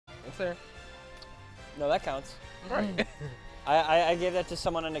there. No, that counts. Right. I gave that to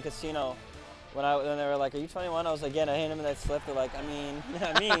someone in the casino when they were like, "Are you 21?" I was like, "Yeah." And I handed him that slip. They're like, I'm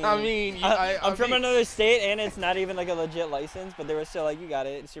from another state, and it's not even like a legit license, but they were still like, "You got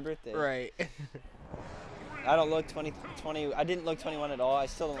it. It's your birthday." Right. I don't look 20. I didn't look 21 at all. I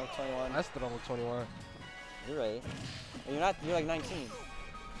still don't look 21. I still don't look 21. You're right. You're not. You're like 19.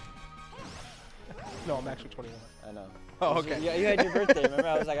 No, I'm actually 21. I know. Oh, okay. You had your birthday. Remember?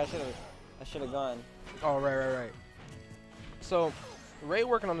 I was like, I should have gone. Oh, right. So, Ray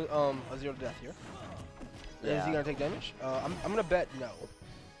working on a 0 to death here. Yeah. Is he gonna take damage? I'm gonna bet no.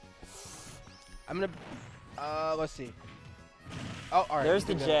 I'm gonna. Let's see. Oh, all right. There's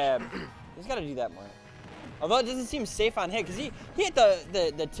the jab. He's got to do that more. Although it doesn't seem safe on hit, because he hit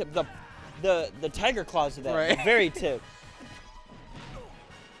the tip, the tiger claws of that, right. The very tip.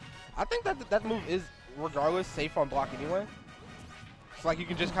 I think that move is, regardless, safe on block anyway. It's like you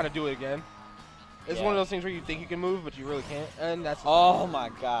can just kind of do it again. It's one of those things where you think you can move, but you really can't, and that's. Oh my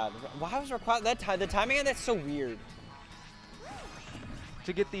God! Why was the timing on that's so weird?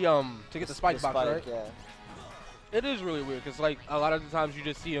 To get the spike box, right? Yeah. It is really weird because like a lot of the times you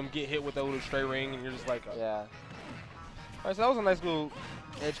just see him get hit with a little stray ring, and you're just like, yeah. All right, so that was a nice little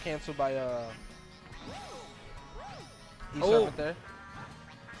edge cancel by E-Serpent there.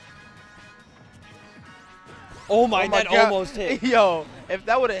 Oh my! That God. Almost hit. Yo, if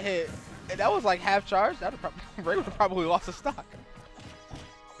that would have hit, and that was like half charge, that Ray would have probably lost a stock.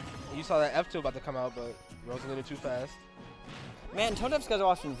 You saw that F2 about to come out, but Rosa did it too fast. Man, Toadef's guys are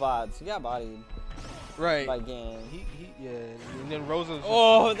watching VODs. He got bodied. Right. By Ganon. Yeah, and then Rosa's.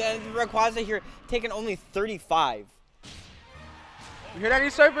 Oh, then Rayquaza here taking only 35. You hear that,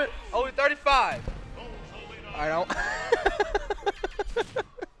 E-Serpent? Only 35. I don't.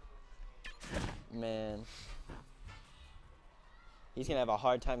 Man. He's going to have a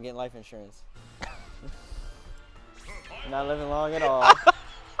hard time getting life insurance. Not living long at all.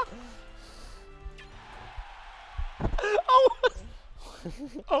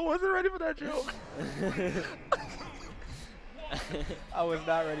 I wasn't ready for that joke. I was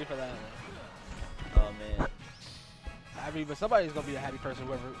not ready for that one. Oh, man. I mean, but somebody's going to be a happy person,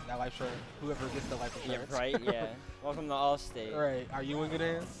 whoever gets the life insurance. Yeah, right, yeah. Welcome to Allstate. Right. Are you in good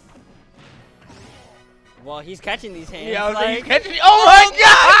hands? Well, he's catching these hands. Yeah, I was like, he's catching. Oh my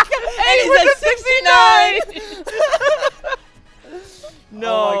God! And he's at 69! No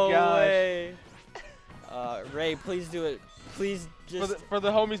oh my gosh. way. Ray, please do it. Please just. For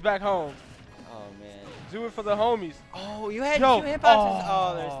the homies back home. Oh, man. Do it for the homies. Oh, you had 2 hitboxes.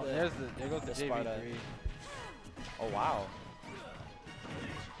 Oh, there goes the Sparta. JV3. Oh, wow.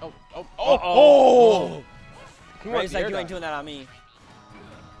 Oh! Ray's like, you ain't doing that on me.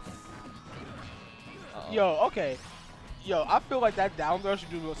 Yo, okay. Yo, I feel like that down throw should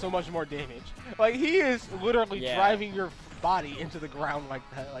do so much more damage. Like, he is literally driving your body into the ground like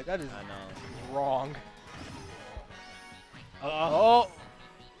that. Like, that is wrong. I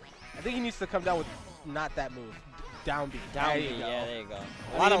think he needs to come down with not that move. Down B. Down B, yeah, there you go.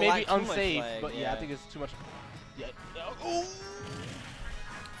 I mean, maybe unsafe, but yeah, I think it's too much. Yeah.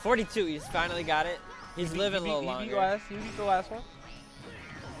 42, he's finally got it. He's living a little longer. He beat the last one.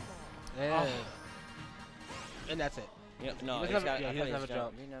 Yeah. And that's it. No, he doesn't have a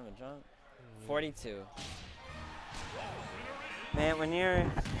jump. He didn't have a jump. 42. Man, when you're...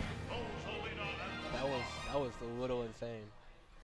 That was a little insane.